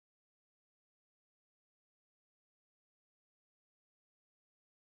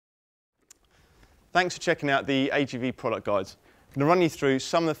Thanks for checking out the AGV product guides. I'm going to run you through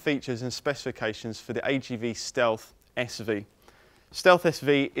some of the features and specifications for the AGV Sealth SV. Sealth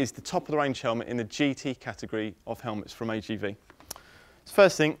SV is the top of the range helmet in the GT category of helmets from AGV. So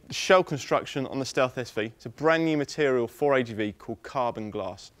first thing, the shell construction on the Sealth SV. It's a brand new material for AGV called carbon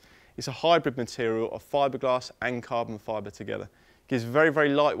glass. It's a hybrid material of fiberglass and carbon fibre together. It gives a very, very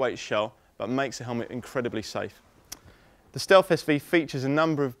lightweight shell, but makes the helmet incredibly safe. The Sealth SV features a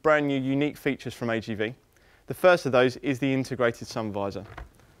number of brand new unique features from AGV. The first of those is the integrated sun visor.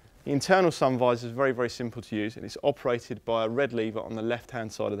 The internal sun visor is very, very simple to use, and it's operated by a red lever on the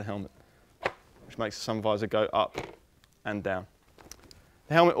left-hand side of the helmet, which makes the sun visor go up and down.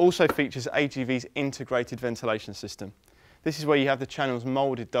 The helmet also features AGV's integrated ventilation system. This is where you have the channels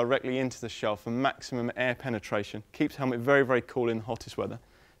moulded directly into the shell for maximum air penetration. Keeps the helmet very, very cool in the hottest weather.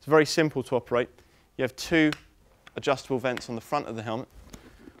 It's very simple to operate. You have two adjustable vents on the front of the helmet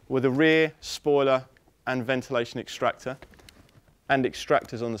with a rear spoiler and ventilation extractor and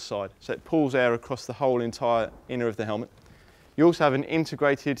extractors on the side. So it pulls air across the whole entire inner of the helmet. You also have an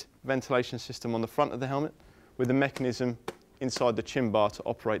integrated ventilation system on the front of the helmet with a mechanism inside the chin bar to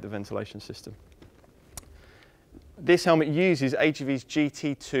operate the ventilation system. This helmet uses AGV's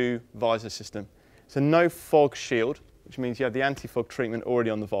GT2 visor system. It's a no fog shield, which means you have the anti-fog treatment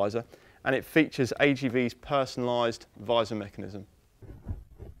already on the visor, and it features AGV's personalised visor mechanism.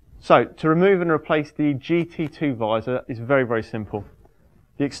 So, to remove and replace the GT2 visor is very, very simple.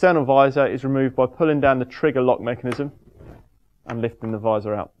 The external visor is removed by pulling down the trigger lock mechanism and lifting the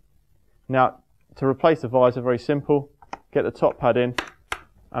visor out. Now, to replace the visor, very simple, get the top pad in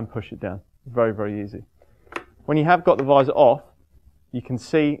and push it down. Very, very easy. When you have got the visor off, you can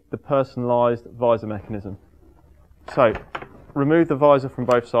see the personalised visor mechanism. So, remove the visor from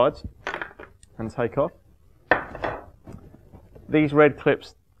both sides and take off. These red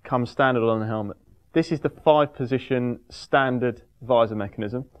clips come standard on the helmet. This is the 5-position standard visor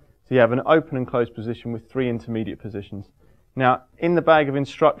mechanism. So you have an open and closed position with 3 intermediate positions. Now, in the bag of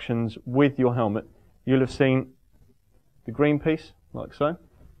instructions with your helmet, you'll have seen the green piece, like so,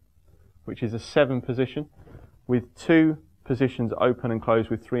 which is a 7 position, with 2 positions open and closed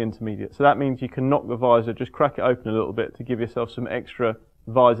with 3 intermediate. So that means you can knock the visor, just crack it open a little bit to give yourself some extra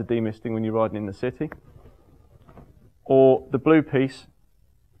visor demisting when you're riding in the city. Or the blue piece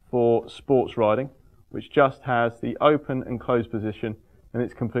for sports riding, which just has the open and closed position and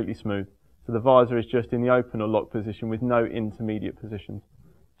it's completely smooth. So the visor is just in the open or locked position with no intermediate positions.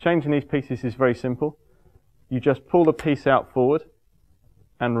 Changing these pieces is very simple. You just pull the piece out forward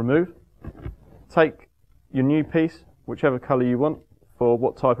and remove. Take your new piece, whichever colour you want for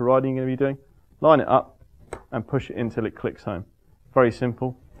what type of riding you're going to be doing, line it up and push it until it clicks home. Very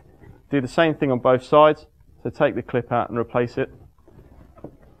simple. Do the same thing on both sides. So take the clip out and replace it.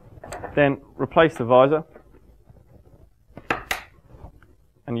 Then replace the visor.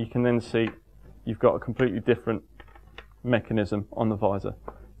 And you can then see you've got a completely different mechanism on the visor.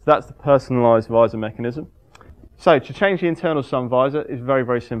 So that's the personalised visor mechanism. So to change the internal sun visor is very,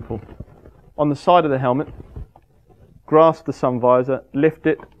 very simple. On the side of the helmet, grasp the sun visor, lift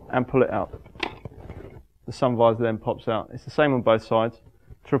it and pull it out. The sun visor then pops out. It's the same on both sides.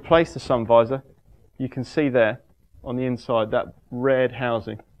 To replace the sun visor, you can see there on the inside that red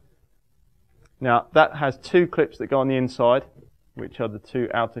housing. Now that has 2 clips that go on the inside, which are the 2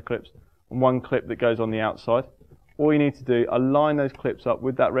 outer clips, and 1 clip that goes on the outside. All you need to do, align those clips up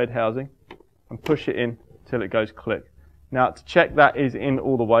with that red housing and push it in till it goes click. Now to check that is in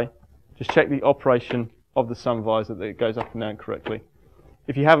all the way, just check the operation of the sun visor that it goes up and down correctly.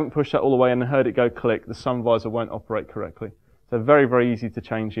 If you haven't pushed that all the way and heard it go click, the sun visor won't operate correctly. So very, very easy to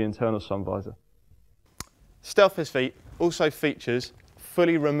change the internal sun visor. Sealth SV also features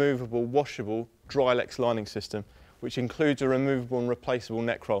fully removable, washable Drylex lining system, which includes a removable and replaceable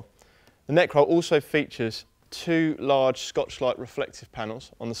neck roll. The neck roll also features 2 large Scotch-Lite reflective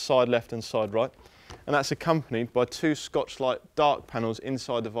panels on the side left and side right, and that's accompanied by 2 Scotch-Lite dark panels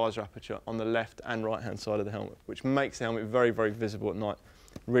inside the visor aperture on the left and right hand side of the helmet, which makes the helmet very, very visible at night.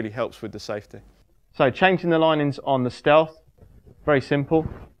 It really helps with the safety. So changing the linings on the Sealth, very simple.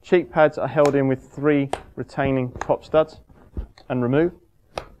 Cheek pads are held in with 3 retaining pop studs and remove.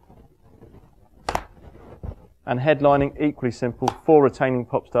 And head lining, equally simple, 4 retaining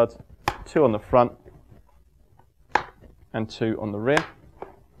pop studs, 2 on the front and 2 on the rear.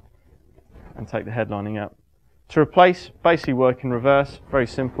 And take the head lining out. To replace, basically work in reverse, very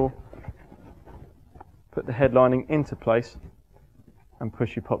simple. Put the head lining into place and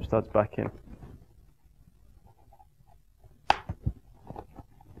push your pop studs back in.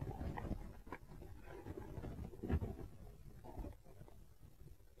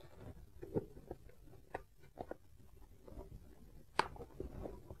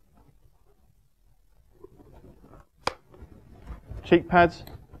 cheek pads,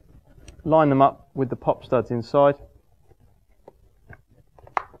 line them up with the pop studs inside.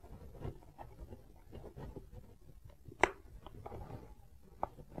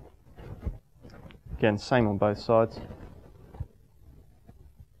 Again, same on both sides.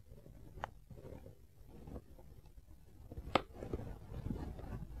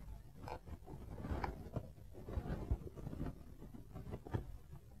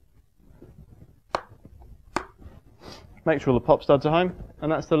 Make sure all the pop studs are home,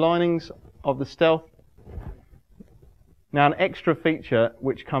 and that's the linings of the Stealth. Now, an extra feature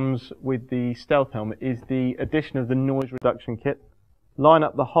which comes with the Stealth helmet is the addition of the noise reduction kit. Line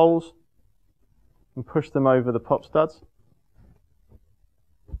up the holes and push them over the pop studs.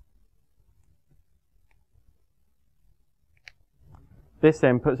 This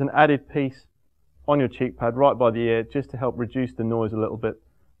then puts an added piece on your cheek pad right by the ear just to help reduce the noise a little bit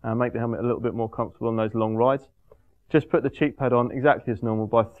and make the helmet a little bit more comfortable on those long rides. Just put the cheek pad on exactly as normal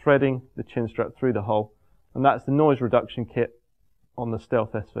by threading the chin strap through the hole, and that's the noise reduction kit on the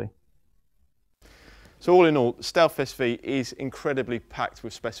Stealth SV. So all in all, Stealth SV is incredibly packed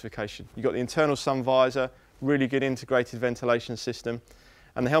with specification. You've got the internal sun visor, really good integrated ventilation system,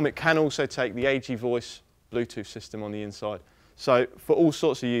 and the helmet can also take the AGV Voice Bluetooth system on the inside. So for all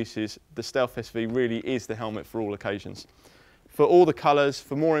sorts of uses, the Stealth SV really is the helmet for all occasions. For all the colours,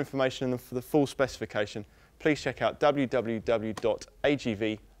 for more information and for the full specification, please check out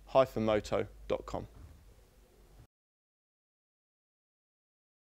www.agv-moto.com.